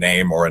that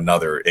name or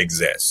another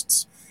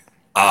exists,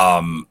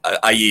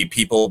 i.e.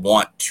 people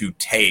want to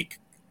take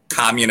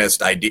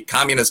communist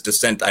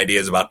dissent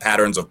ideas about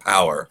patterns of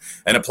power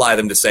and apply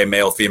them to, say,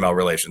 male-female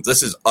relations.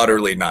 This is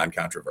utterly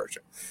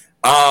non-controversial.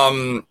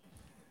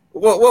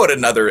 What would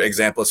another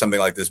example of something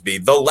like this be?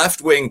 The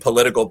left-wing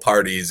political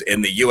parties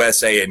in the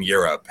USA and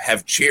Europe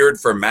have cheered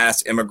for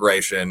mass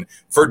immigration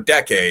for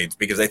decades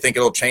because they think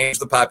it'll change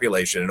the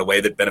population in a way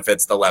that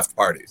benefits the left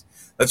parties.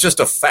 That's just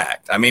a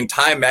fact. I mean,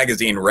 Time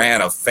magazine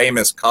ran a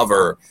famous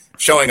cover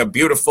showing a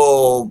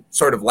beautiful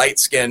sort of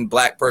light-skinned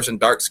black person,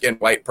 dark-skinned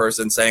white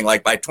person saying,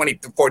 like, by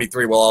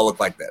 2043, we'll all look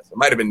like this. It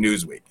might have been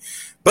Newsweek.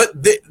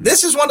 But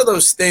this is one of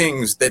those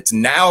things that's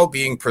now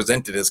being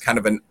presented as kind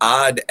of an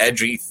odd,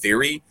 edgy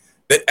theory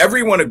that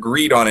everyone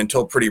agreed on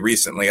until pretty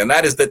recently, and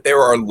that is that there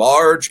are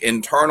large,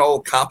 internal,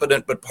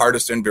 competent but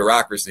partisan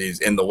bureaucracies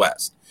in the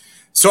West.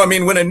 So, I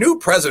mean, when a new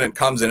president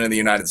comes in the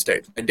United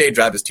States, my day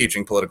job is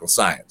teaching political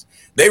science,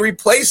 they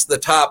replace the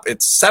top,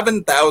 it's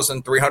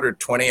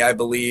 7,320, I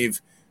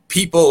believe,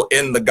 people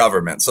in the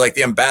government. So, like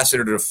the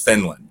ambassador to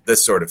Finland,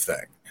 this sort of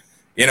thing.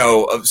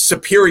 Of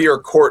superior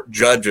court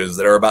judges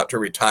that are about to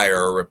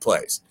retire or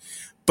replaced.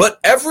 But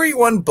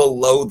everyone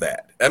below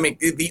that, I mean,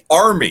 the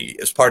Army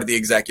is part of the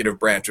executive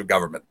branch of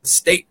government. The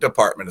State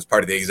Department is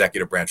part of the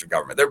executive branch of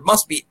government. There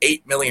must be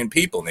 8 million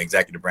people in the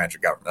executive branch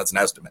of government. That's an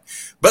estimate.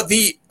 But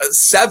the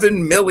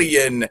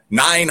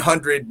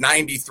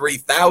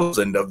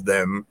 7,993,000 of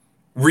them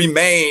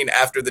remain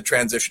after the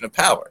transition of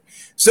power.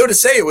 So to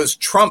say it was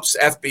Trump's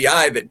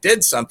FBI that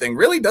did something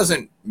really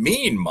doesn't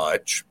mean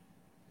much.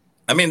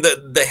 I mean,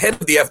 the head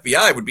of the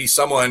FBI would be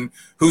someone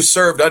who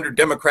served under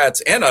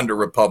Democrats and under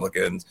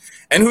Republicans,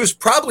 and who's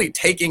probably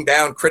taking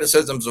down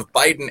criticisms of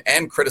Biden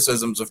and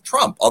criticisms of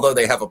Trump, although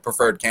they have a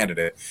preferred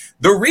candidate.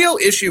 The real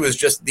issue is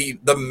just the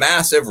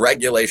massive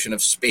regulation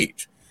of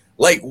speech.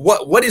 Like,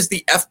 what is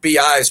the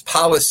FBI's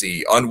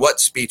policy on what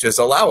speech is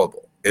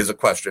allowable is a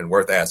question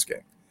worth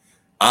asking.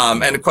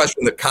 And a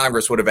question that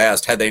Congress would have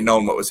asked had they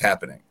known what was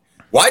happening.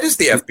 Why does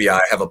the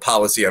FBI have a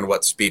policy on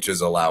what speech is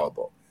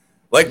allowable?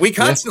 Like, we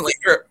constantly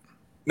hear...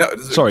 No,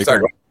 sorry.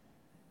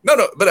 No,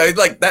 but I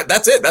like that.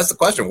 That's it. That's the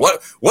question.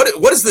 What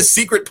is the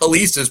secret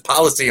police's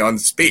policy on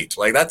speech?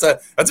 Like, that's a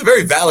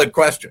very valid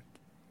question.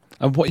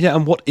 And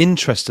what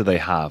interest do they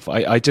have?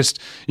 I just,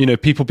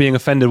 people being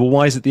offended. Well,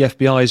 why is it the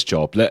FBI's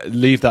job?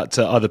 Leave that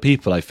to other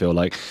people, I feel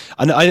like.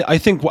 And I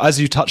think, as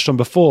you touched on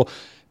before,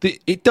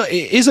 it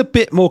is a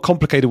bit more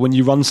complicated when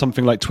you run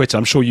something like Twitter.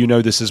 I'm sure you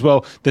know this as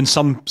well, than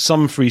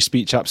some free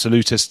speech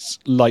absolutists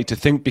like to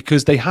think,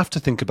 because they have to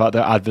think about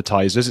their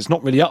advertisers. It's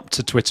not really up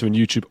to Twitter and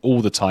YouTube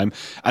all the time.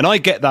 And I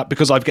get that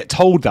because I get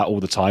told that all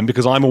the time,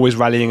 because I'm always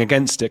rallying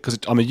against it because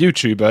I'm a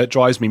YouTuber. It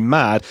drives me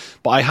mad.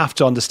 But I have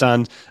to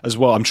understand as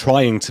well, I'm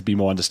trying to be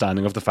more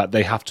understanding of the fact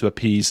they have to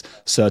appease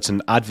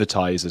certain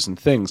advertisers and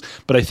things.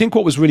 But I think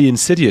what was really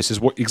insidious is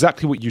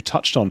exactly what you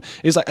touched on,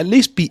 is like, at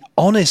least be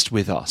honest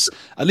with us.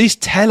 At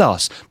least tell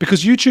us,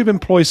 because YouTube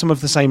employs some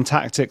of the same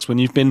tactics when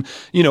you've been,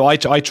 I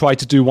tried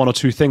to do one or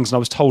two things and I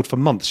was told for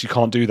months you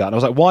can't do that. And I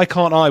was like, why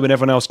can't I when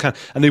everyone else can?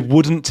 And they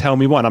wouldn't tell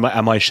me why. And I'm like,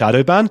 am I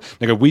shadow banned?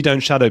 They go, we don't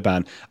shadow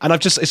ban. And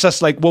it's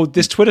just like, well,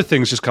 this Twitter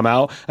thing's just come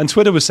out and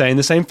Twitter was saying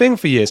the same thing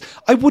for years.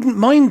 I wouldn't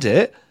mind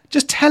it.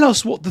 Just tell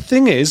us what the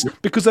thing is,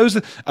 because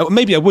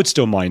maybe I would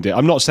still mind it.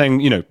 I'm not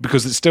saying,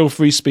 because it's still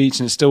free speech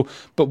and it's still,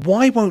 but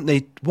why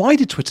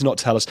did Twitter not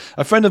tell us?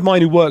 A friend of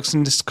mine who works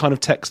in this kind of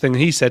tech thing,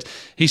 he said,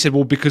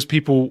 well, because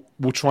people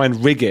will try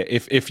and rig it.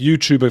 If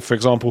YouTuber, for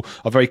example,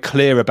 are very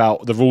clear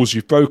about the rules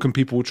you've broken,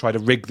 people will try to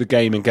rig the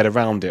game and get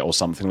around it or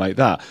something like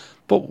that.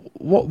 But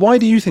why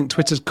do you think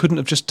Twitter couldn't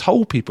have just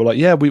told people, like,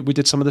 yeah, we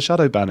did some of the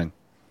shadow banning?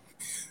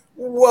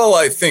 Well,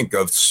 I think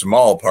a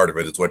small part of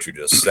it is what you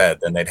just said.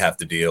 Then they'd have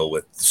to deal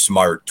with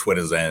smart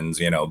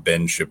Twitizens,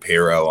 Ben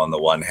Shapiro on the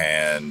one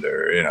hand,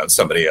 or,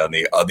 somebody on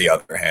the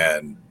other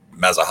hand,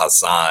 Meza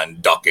Hassan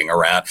ducking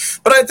around.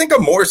 But I think a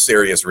more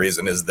serious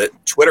reason is that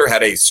Twitter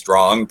had a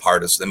strong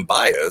partisan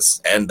bias,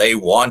 and they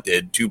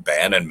wanted to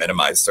ban and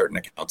minimize certain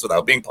accounts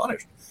without being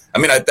punished. I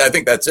mean, I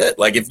think that's it.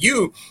 Like,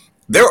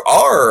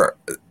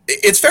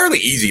 it's fairly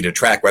easy to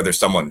track whether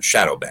someone's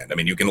shadow banned. I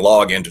mean, you can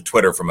log into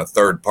Twitter from a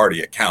third-party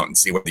account and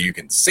see whether you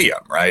can see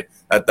them, right?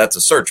 That's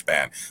a search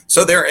ban.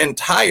 So their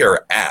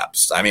entire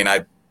apps, I mean,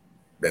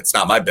 it's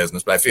not my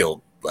business, but I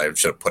feel I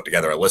should have put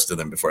together a list of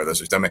them before this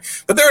was done.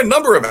 But there are a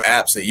number of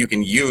apps that you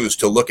can use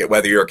to look at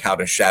whether your account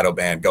is shadow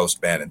banned,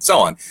 ghost banned, and so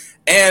on.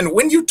 And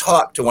when you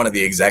talk to one of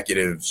the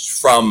executives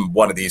from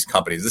one of these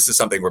companies, this is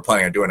something we're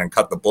planning on doing on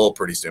Cut the Bull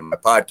pretty soon, my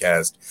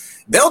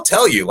podcast, they'll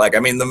tell you,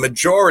 the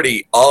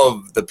majority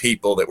of the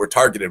people that were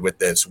targeted with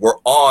this were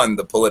on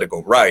the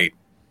political right,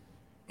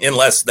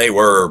 unless they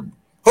were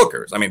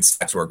hookers. I mean,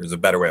 sex workers is a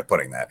better way of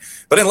putting that.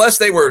 But unless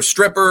they were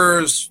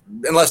strippers,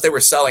 unless they were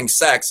selling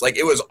sex,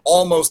 it was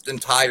almost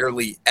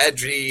entirely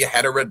edgy,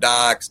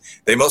 heterodox.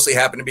 They mostly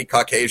happen to be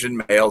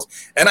Caucasian males.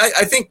 And I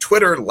think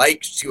Twitter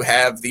likes to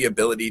have the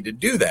ability to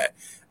do that.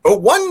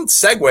 But one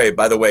segue,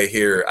 by the way,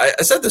 here,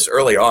 I said this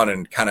early on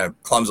and kind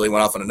of clumsily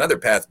went off on another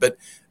path, but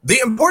the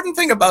important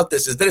thing about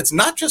this is that it's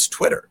not just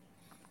Twitter.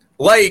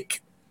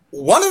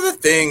 One of the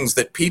things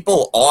that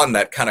people on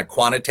that kind of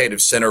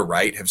quantitative center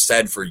right have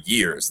said for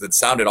years that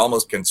sounded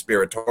almost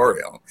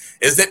conspiratorial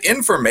is that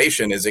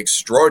information is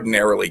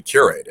extraordinarily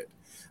curated.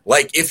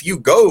 If you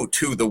go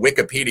to the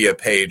Wikipedia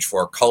page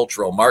for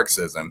cultural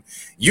Marxism,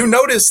 you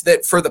notice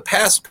that for the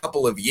past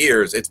couple of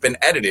years, it's been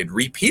edited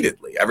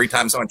repeatedly every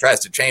time someone tries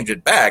to change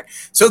it back,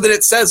 so that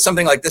it says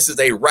something like this is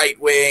a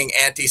right-wing,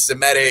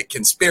 anti-Semitic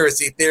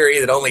conspiracy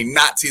theory that only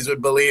Nazis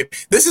would believe.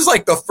 This is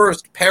the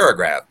first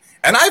paragraph.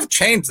 And I've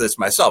changed this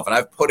myself, and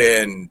I've put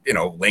in,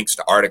 links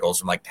to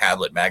articles from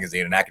Tablet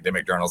Magazine and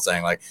academic journals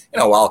saying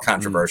while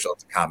controversial,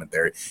 it's a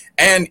commentary.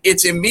 And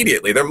it's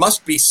immediately, there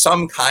must be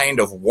some kind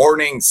of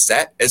warning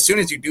set. As soon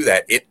as you do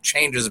that, it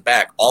changes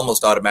back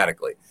almost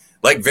automatically.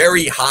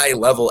 Very high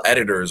level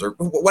editors or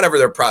whatever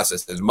their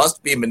process is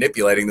must be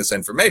manipulating this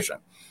information.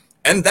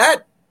 And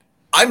that,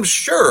 I'm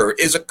sure,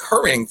 is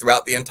occurring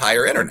throughout the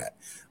entire internet.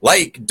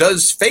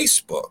 Does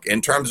Facebook, in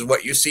terms of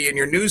what you see in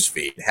your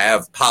newsfeed,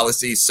 have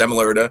policies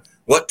similar to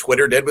what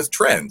Twitter did with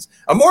trends?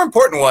 A more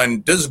important one,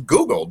 does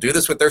Google do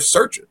this with their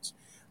searches?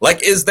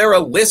 Is there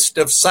a list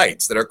of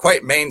sites that are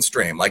quite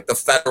mainstream, like The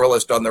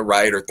Federalist on the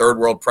right or Third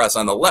World Press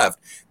on the left,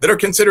 that are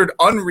considered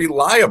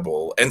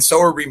unreliable and so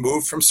are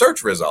removed from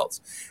search results?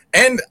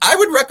 And I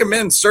would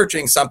recommend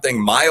searching something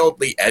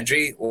mildly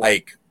edgy,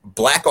 like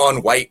black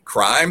on white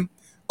crime,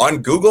 on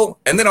Google,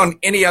 and then on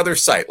any other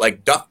site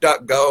like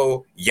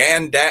DuckDuckGo,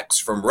 Yandex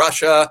from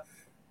Russia,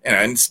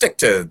 and stick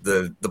to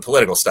the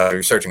political stuff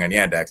you're searching on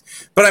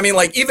Yandex. But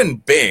even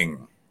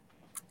Bing,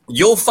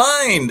 you'll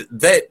find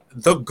that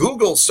the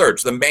Google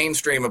search, the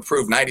mainstream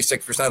approved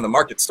 96% of the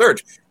market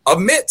search,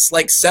 omits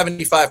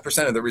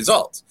 75% of the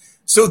results.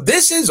 So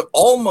this is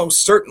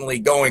almost certainly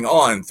going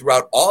on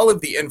throughout all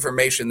of the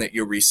information that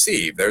you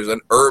receive. There's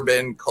an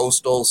urban,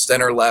 coastal,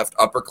 center-left,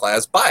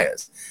 upper-class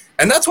bias.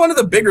 And that's one of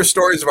the bigger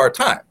stories of our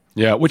time.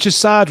 Yeah, which is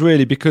sad,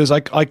 really, because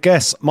I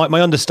guess my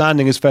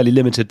understanding is fairly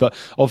limited, but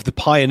of the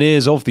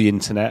pioneers of the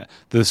internet,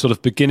 the sort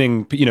of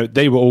beginning,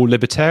 they were all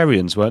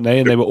libertarians, weren't they?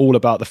 And they were all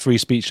about the free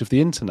speech of the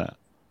internet.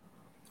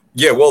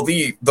 Yeah, well,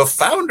 the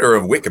founder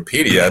of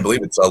Wikipedia, I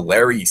believe it's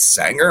Larry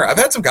Sanger. I've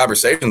had some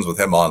conversations with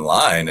him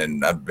online,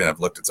 and I've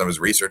looked at some of his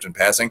research in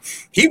passing.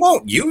 He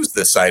won't use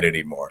the site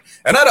anymore.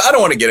 And I don't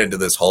want to get into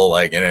this whole,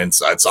 like,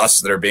 it's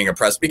us that are being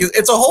oppressed, because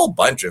it's a whole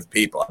bunch of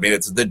people. I mean,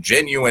 it's the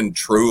genuine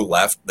true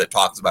left that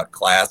talks about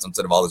class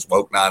instead of all this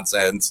woke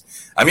nonsense.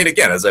 I mean,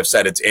 again, as I've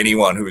said, it's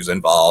anyone who's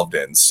involved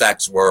in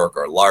sex work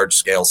or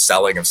large-scale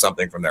selling of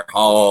something from their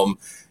home.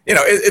 You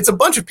know, it's a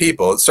bunch of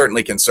people. It's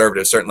certainly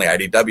conservative, certainly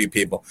IDW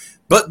people.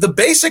 But the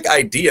basic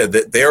idea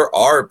that there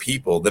are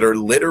people that are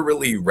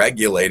literally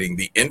regulating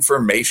the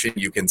information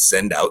you can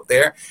send out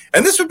there,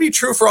 and this would be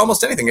true for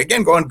almost anything.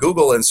 Again, go on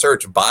Google and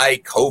search "buy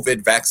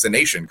COVID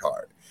vaccination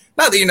card."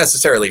 Not that you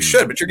necessarily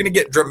should, but you're going to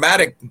get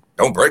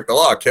don't break the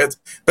law, kids,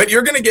 but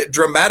you're going to get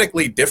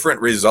dramatically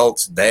different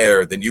results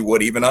there than you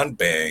would even on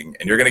Bing.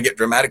 And you're going to get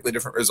dramatically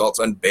different results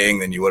on Bing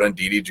than you would on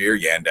DDG or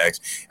Yandex.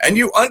 And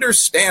you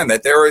understand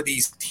that there are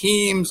these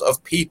teams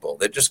of people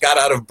that just got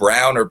out of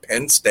Brown or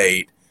Penn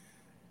State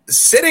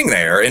sitting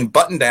there in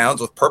button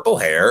downs with purple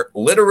hair,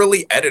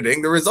 literally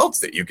editing the results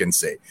that you can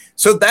see.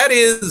 So that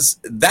is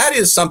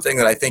something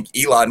that I think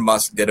Elon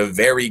Musk did a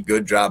very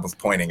good job of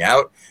pointing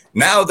out.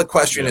 Now the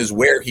question is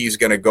where he's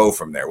going to go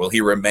from there. Will he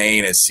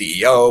remain as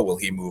CEO? Will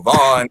he move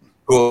on?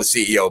 Who will the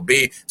CEO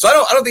be? So I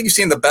don't think he's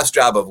seen the best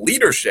job of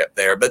leadership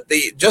there, but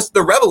the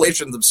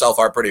revelations themselves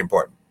are pretty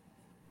important.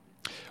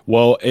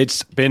 Well,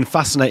 it's been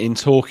fascinating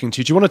talking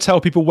to you. Do you want to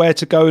tell people where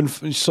to go and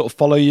sort of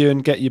follow you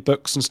and get your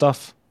books and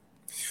stuff?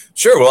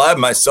 Sure. Well, I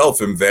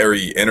myself am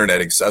very internet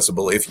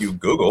accessible. If you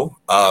Google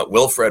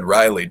Wilfred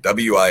Reilly,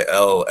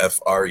 WILFRED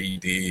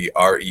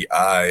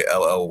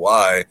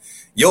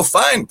you'll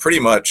find pretty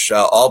much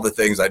all the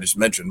things I just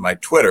mentioned. My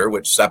Twitter,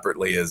 which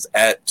separately is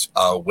at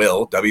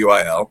Will,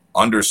 WIL,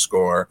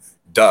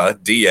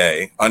 _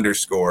 DA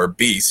 _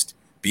 Beast,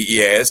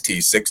 BEAST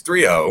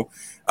 630.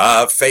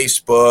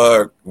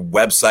 Facebook,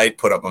 website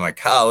put up on my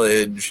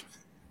college.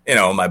 You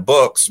know, my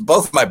books,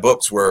 both my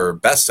books were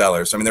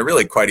bestsellers. I mean, they're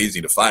really quite easy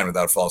to find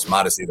without false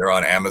modesty. They're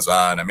on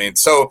Amazon. I mean,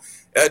 so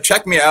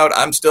check me out.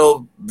 I'm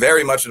still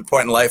very much at a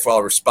point in life where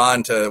I'll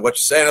respond to what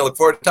you say, and I look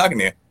forward to talking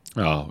to you.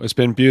 Oh, it's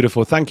been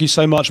beautiful. Thank you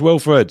so much,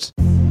 Wilfred.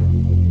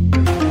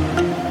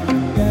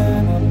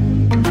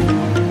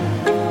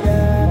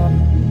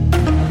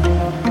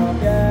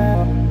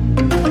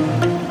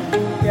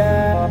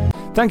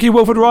 Thank you,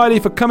 Wilfred Reilly,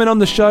 for coming on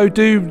the show.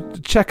 Do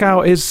check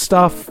out his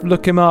stuff.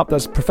 Look him up.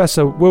 That's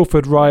Professor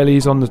Wilfred Reilly.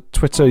 He's on the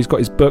Twitter. He's got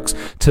his books.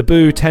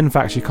 Taboo, 10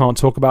 Facts You Can't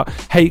Talk About.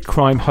 Hate,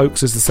 Crime,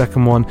 Hoax is the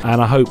second one. And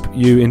I hope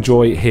you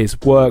enjoy his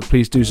work.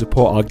 Please do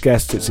support our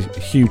guests. It's a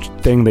huge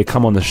thing. They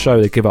come on the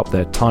show. They give up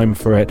their time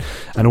for it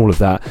and all of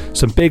that.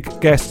 Some big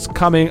guests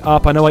coming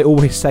up. I know I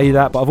always say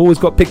that, but I've always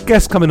got big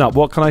guests coming up.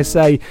 What can I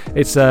say?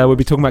 We'll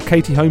be talking about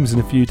Katie Holmes in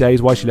a few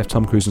days. Why she left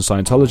Tom Cruise and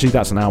Scientology.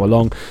 That's an hour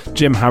long.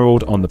 Jim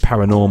Harold on the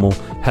paranormal.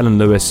 Helen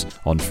Lewis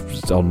on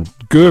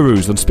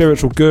gurus, on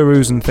spiritual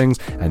gurus and things,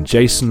 and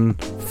Jason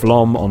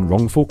Flom on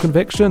wrongful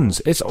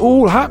convictions. It's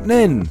all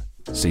happening.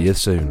 See you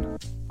soon.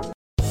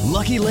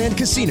 Lucky Land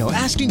Casino,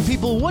 asking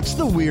people, what's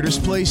the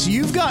weirdest place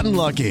you've gotten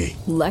lucky?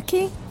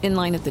 Lucky? In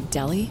line at the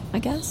deli, I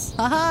guess?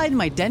 Aha, in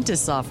my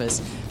dentist's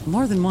office.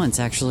 More than once,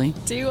 actually.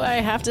 Do I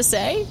have to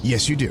say?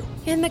 Yes, you do.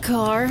 In the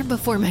car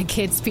before my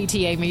kids'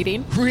 PTA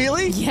meeting.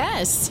 Really?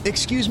 Yes.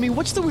 Excuse me,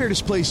 what's the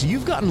weirdest place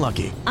you've gotten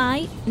lucky?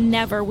 I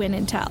never win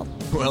and tell.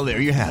 Well, there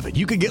you have it.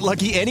 You can get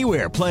lucky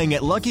anywhere, playing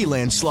at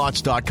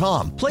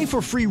LuckyLandSlots.com. Play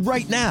for free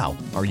right now.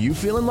 Are you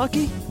feeling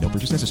lucky? No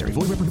purchase necessary.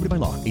 Void where prohibited by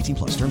law.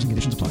 18+. Terms and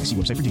conditions apply. See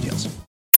website for details.